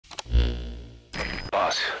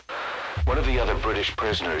boss. One of the other British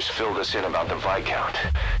prisoners filled us in about the Viscount.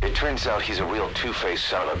 It turns out he's a real two-faced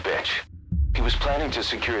son of a bitch. He was planning to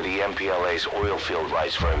secure the MPLA's oil field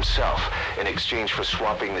rights for himself in exchange for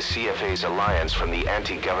swapping the CFA's alliance from the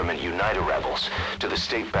anti-government United rebels to the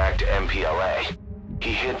state-backed MPLA.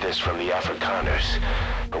 He hid this from the Afrikaners,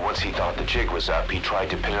 but once he thought the jig was up, he tried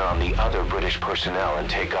to pin it on the other British personnel and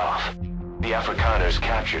take off. The Afrikaners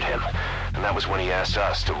captured him, and that was when he asked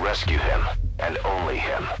us to rescue him, and only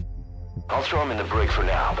him. I'll throw him in the brig for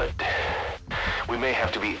now, but we may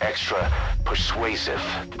have to be extra persuasive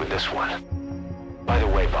with this one. By the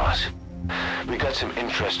way, boss, we got some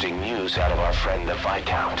interesting news out of our friend the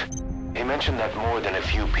Viscount. He mentioned that more than a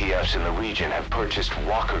few PFs in the region have purchased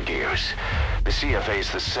walker gears. The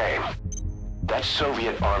CFA's the same. That's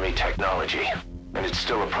Soviet Army technology, and it's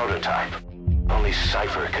still a prototype. Only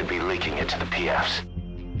Cypher could be leaking it to the PFs.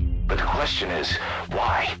 But the question is,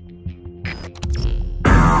 why?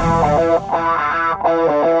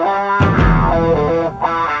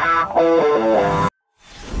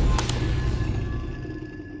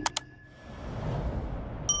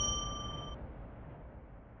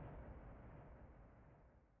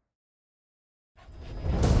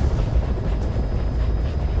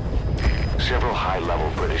 Several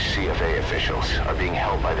high-level British CFA officials are being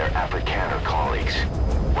held by their Afrikaner colleagues.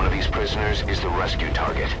 One of these prisoners is the rescue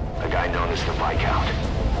target, a guy known as the Viscount.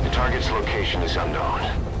 The target's location is unknown,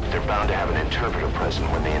 but they're bound to have an interpreter present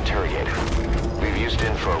when they interrogate him. We've used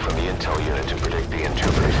info from the intel unit to predict the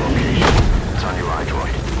interpreter's location. It's on your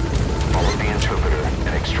iDroid. Follow the interpreter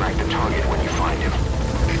and extract the target when you find him.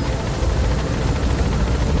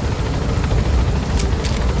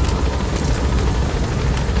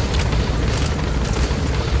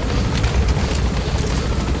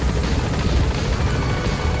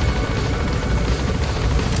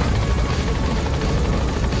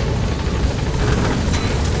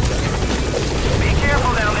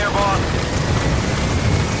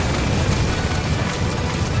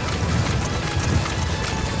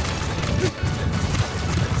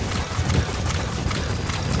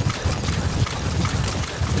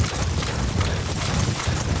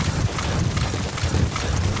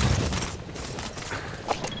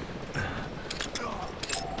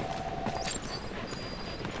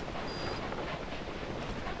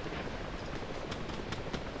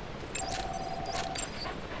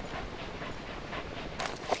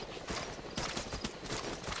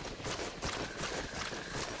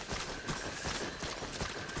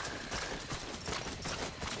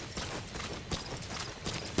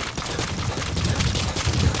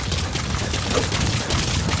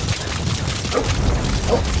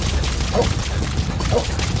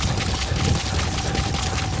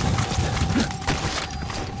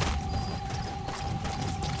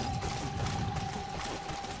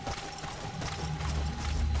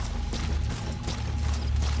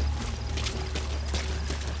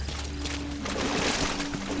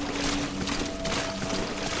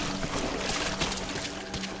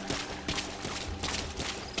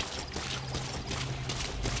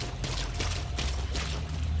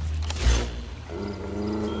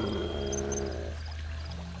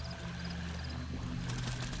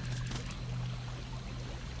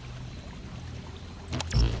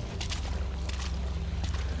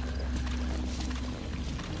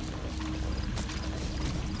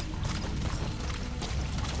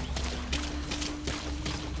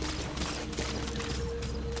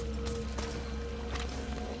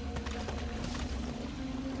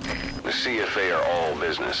 The CFA are all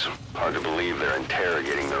business. Hard to believe they're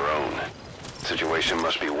interrogating their own. The situation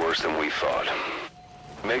must be worse than we thought.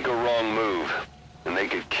 Make a wrong move, and they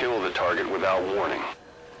could kill the target without warning.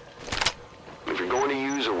 If you're going to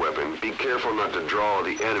use a weapon, be careful not to draw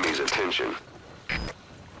the enemy's attention.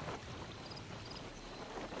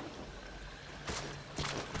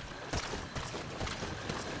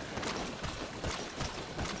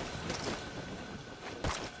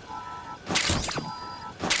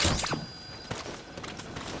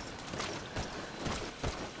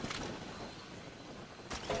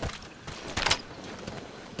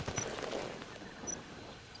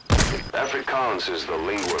 Afrikaans is the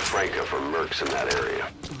lingua franca for mercs in that area.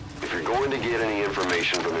 If you're going to get any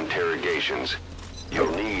information from interrogations,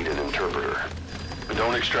 you'll need an interpreter. But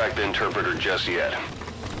don't extract the interpreter just yet.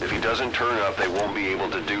 If he doesn't turn up, they won't be able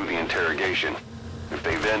to do the interrogation. If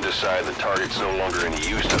they then decide the target's no longer any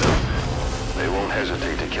use to them, they won't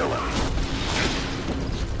hesitate to kill him.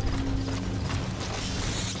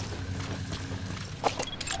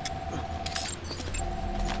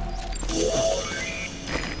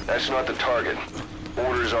 That's not the target.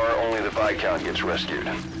 Orders are only the Viscount gets rescued.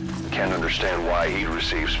 Can't understand why he'd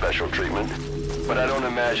receive special treatment. But I don't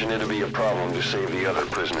imagine it'll be a problem to save the other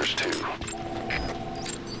prisoners too.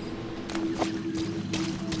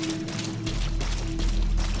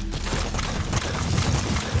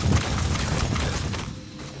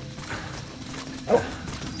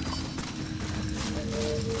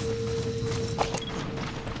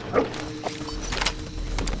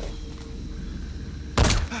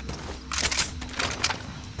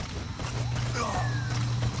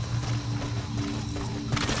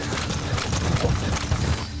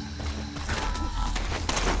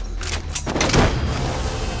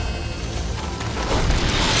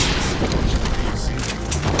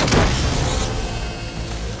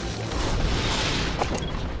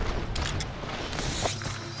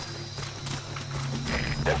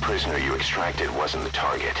 Prisoner you extracted wasn't the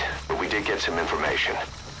target, but we did get some information.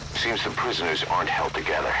 Seems the prisoners aren't held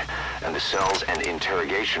together, and the cells and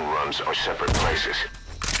interrogation rooms are separate places.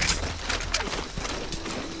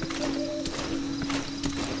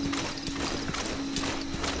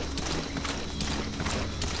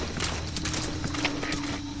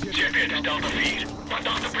 Check it, Delta 4.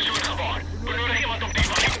 Verdachte persoon gewaar. Benodig iemand op die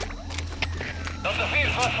wijk. Delta 4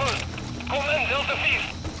 staat vol. Kom in, Delta 4.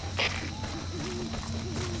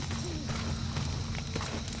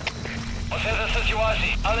 Wat is de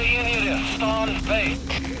situatie? Alle eenheden staan bij.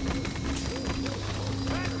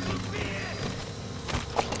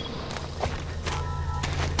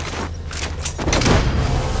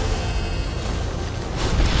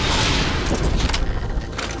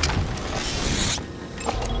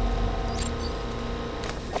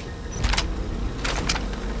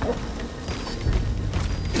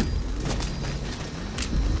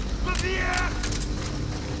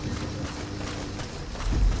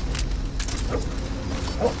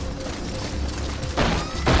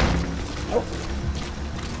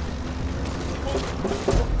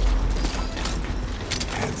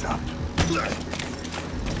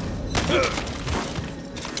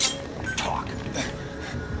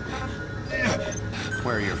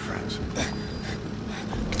 Where are your friends?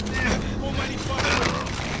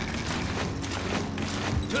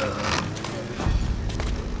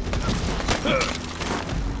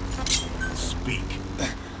 Speak.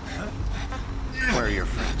 Where are your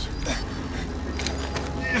friends?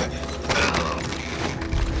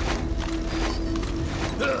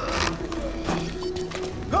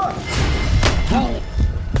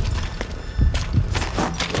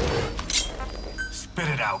 Spit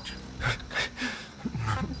it out.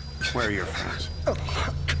 Where are your friends?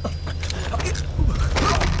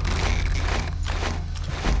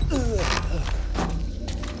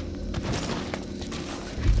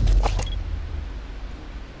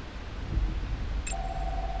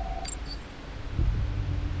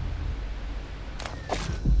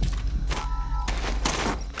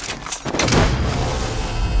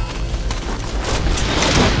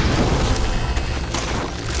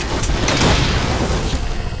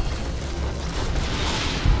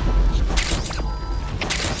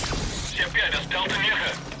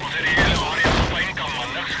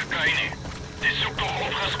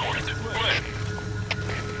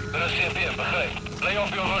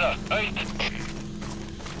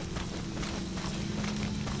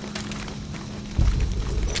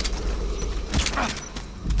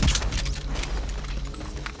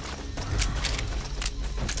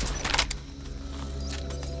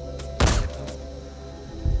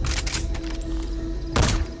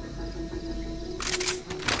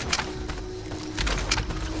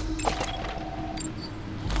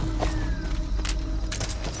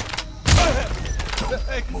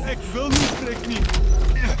 Ik wil niet, trek niet.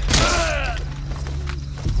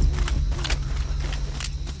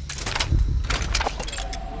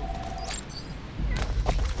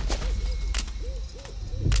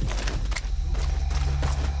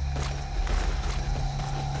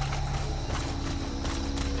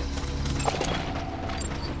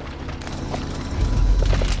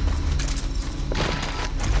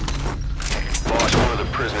 Boss, one of the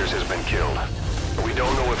prisoners has been killed. We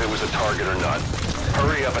don't know if it was a target or not.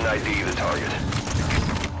 Hurry up and ID the target.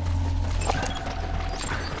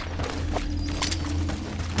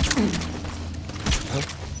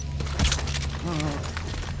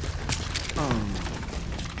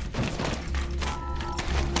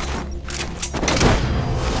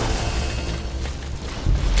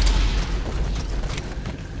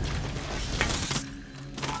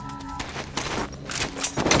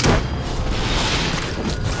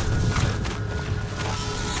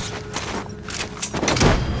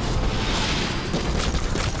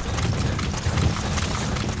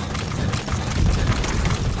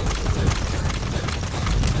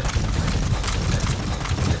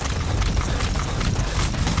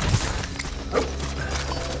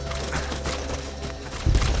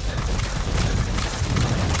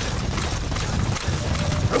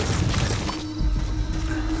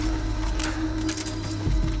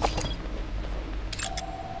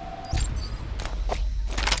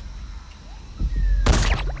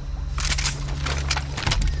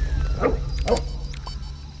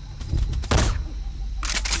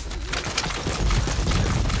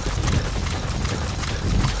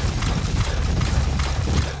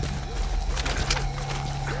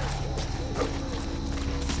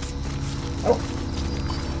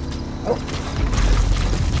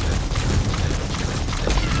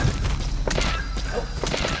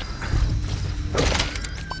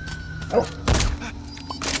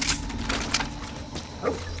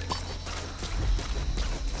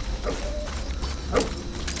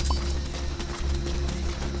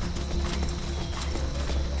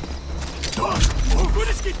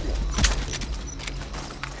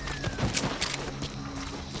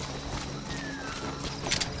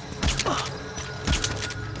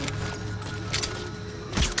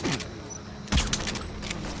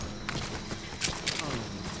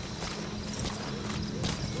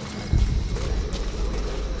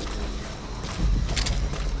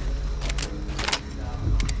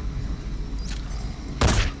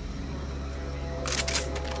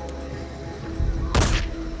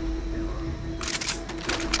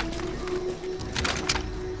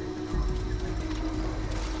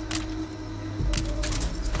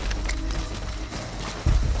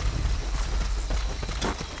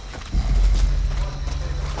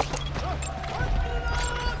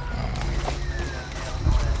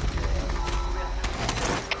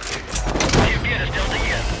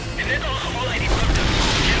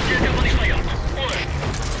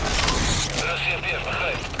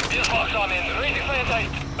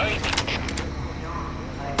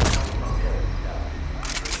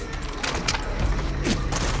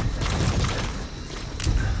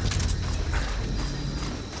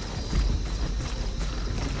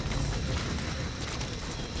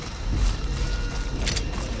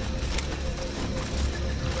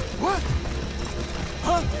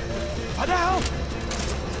 What the hell?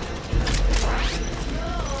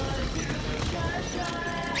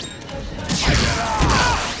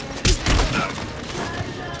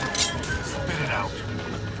 Spit it out.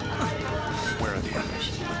 Where are the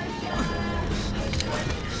others?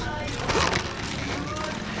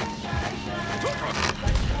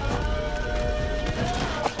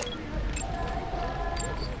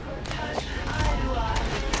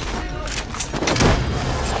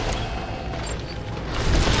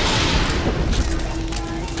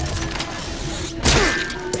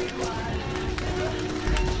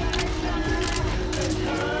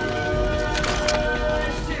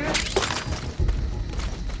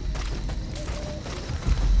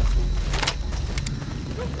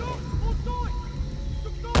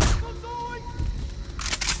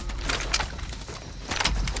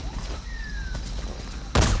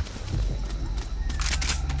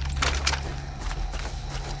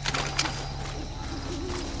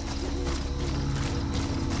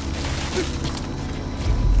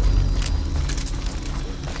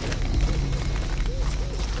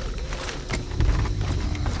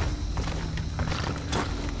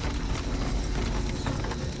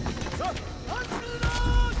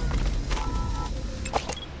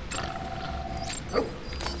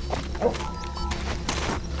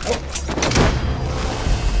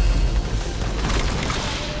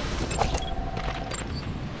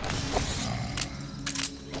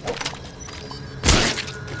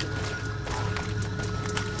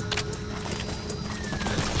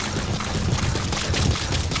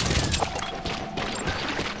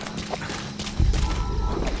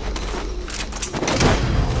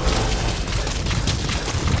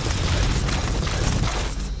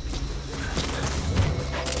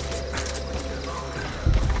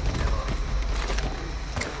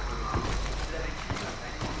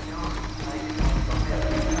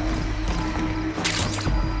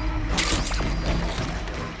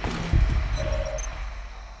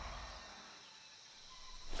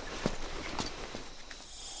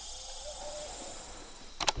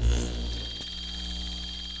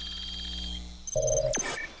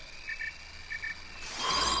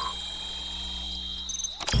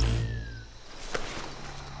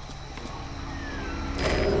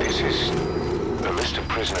 This is a list of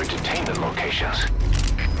prisoner detainment locations.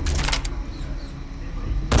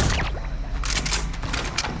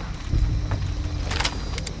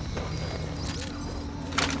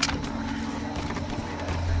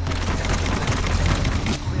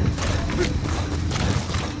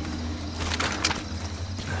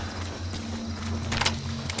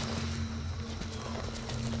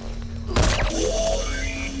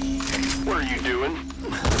 What are you doing?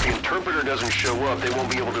 If the interpreter doesn't show up, they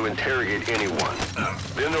won't be able to interrogate anyone.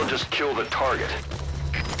 Then they'll just kill the target.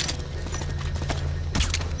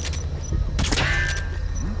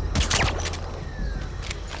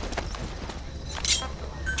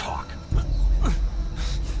 Talk.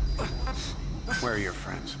 Where are your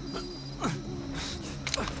friends?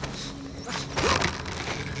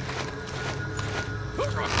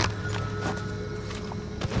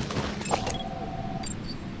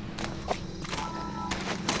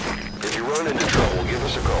 If you run into trouble, give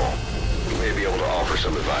us a call. We may be able to offer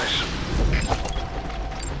some advice.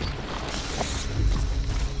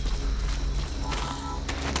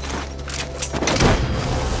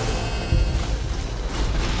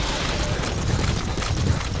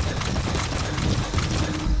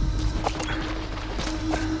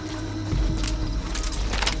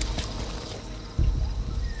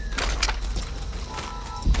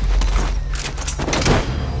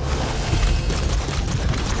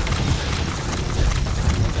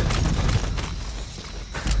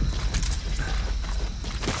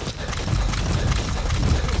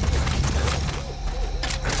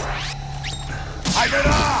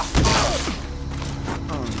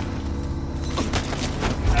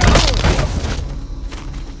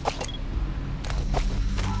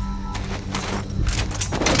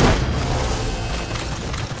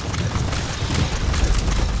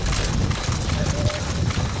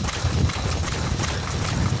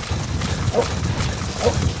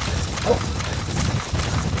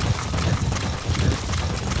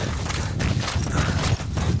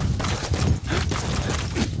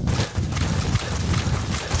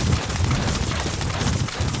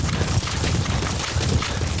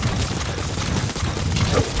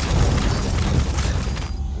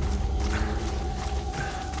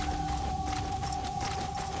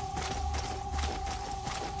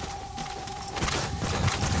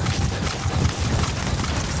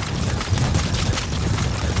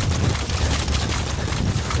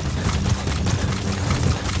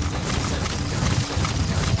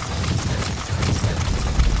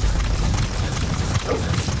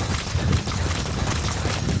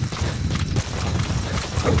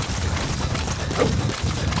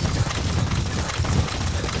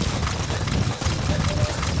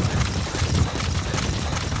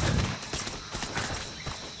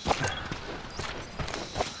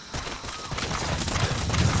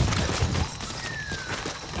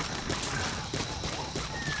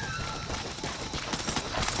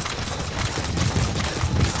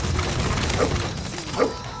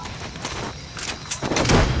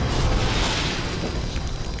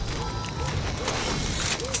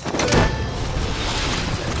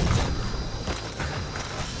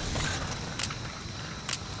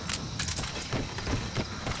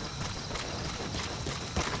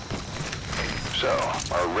 So,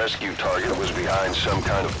 our rescue target was behind some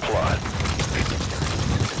kind of plot.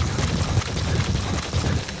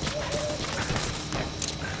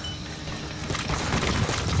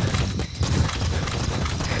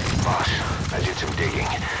 Boss, I did some digging,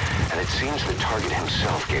 and it seems the target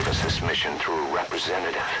himself gave us this mission through a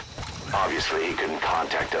representative. Obviously, he couldn't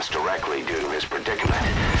contact us directly due to his predicament,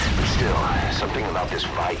 but still, something about this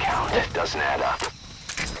Viscount doesn't add up.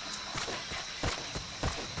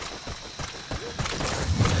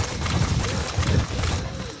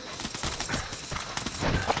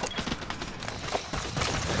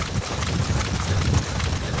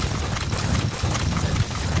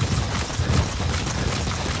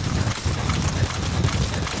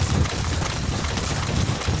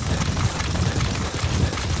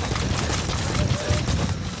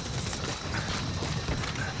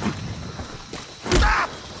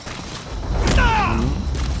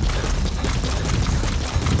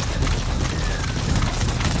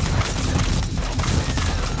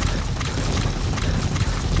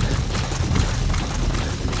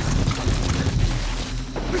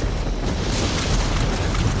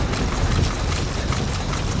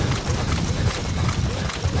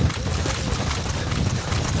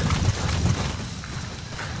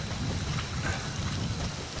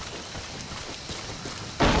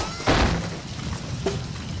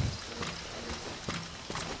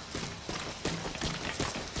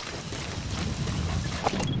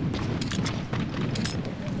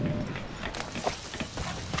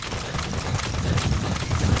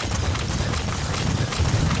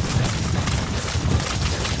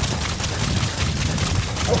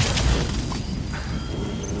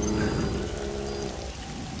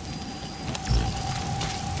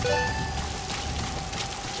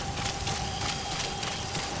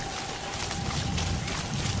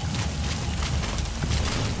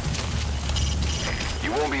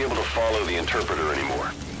 You won't be able to follow the interpreter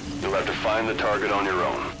anymore. You'll have to find the target on your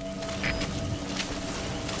own.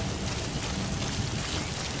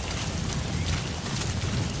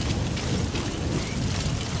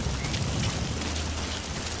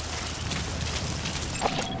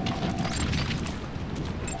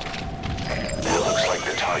 That looks like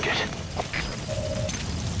the target.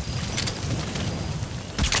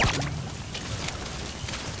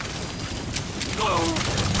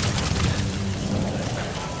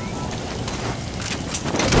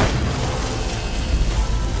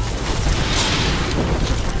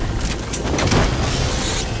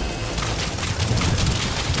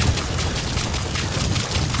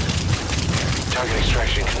 Target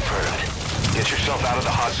extraction confirmed. Get yourself out of the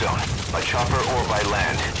hot zone. By chopper or by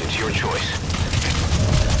land. It's your choice.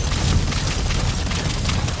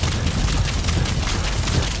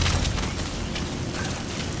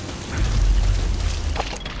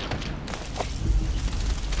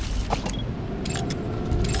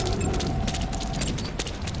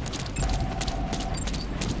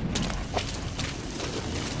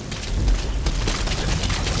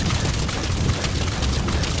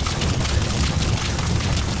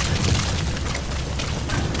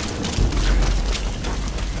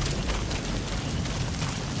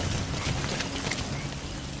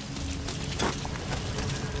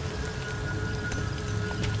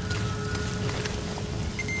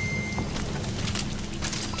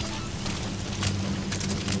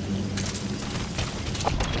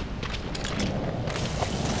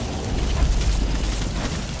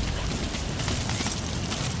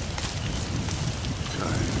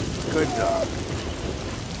 Good dog.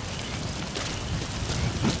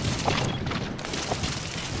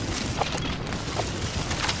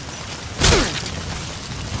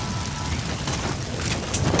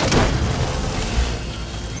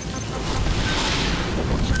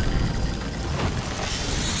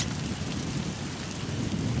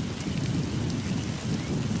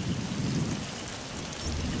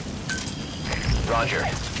 Roger.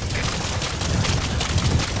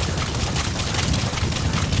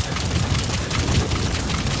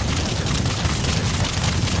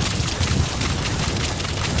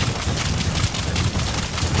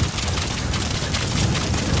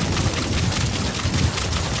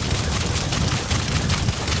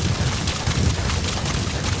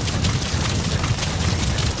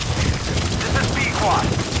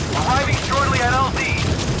 Arriving shortly at LZ.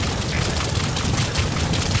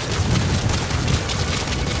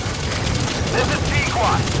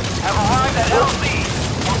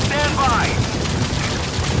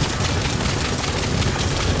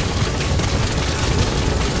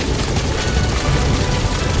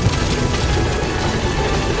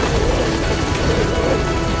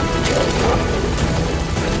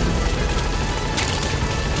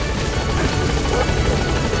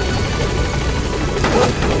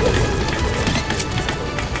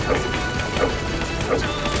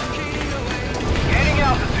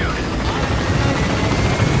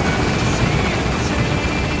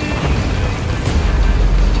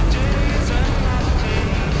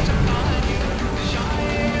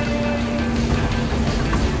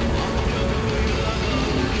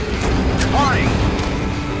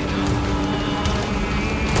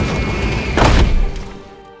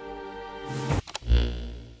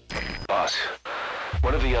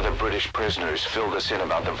 of the other British prisoners filled us in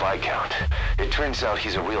about the Viscount. It turns out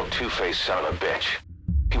he's a real two-faced son of a bitch.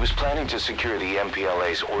 He was planning to secure the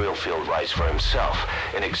MPLA's oil field rights for himself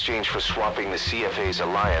in exchange for swapping the CFA's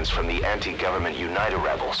alliance from the anti-government United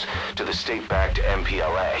rebels to the state-backed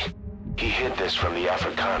MPLA. He hid this from the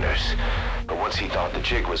Afrikaners, but once he thought the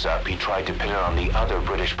jig was up, he tried to pin it on the other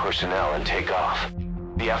British personnel and take off.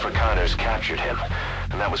 The Afrikaners captured him,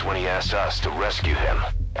 and that was when he asked us to rescue him,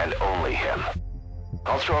 and only him.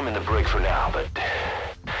 I'll throw him in the brig for now, but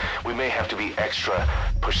we may have to be extra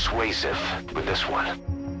persuasive with this one.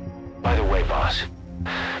 By the way, boss,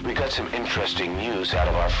 we got some interesting news out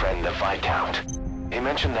of our friend the Viscount. He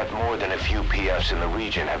mentioned that more than a few PFs in the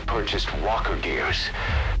region have purchased walker gears.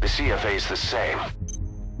 The CFA's the same.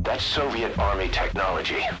 That's Soviet Army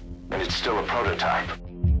technology, and it's still a prototype.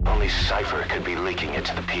 Only Cypher could be leaking it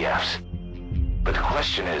to the PFs. But the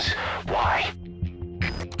question is, why?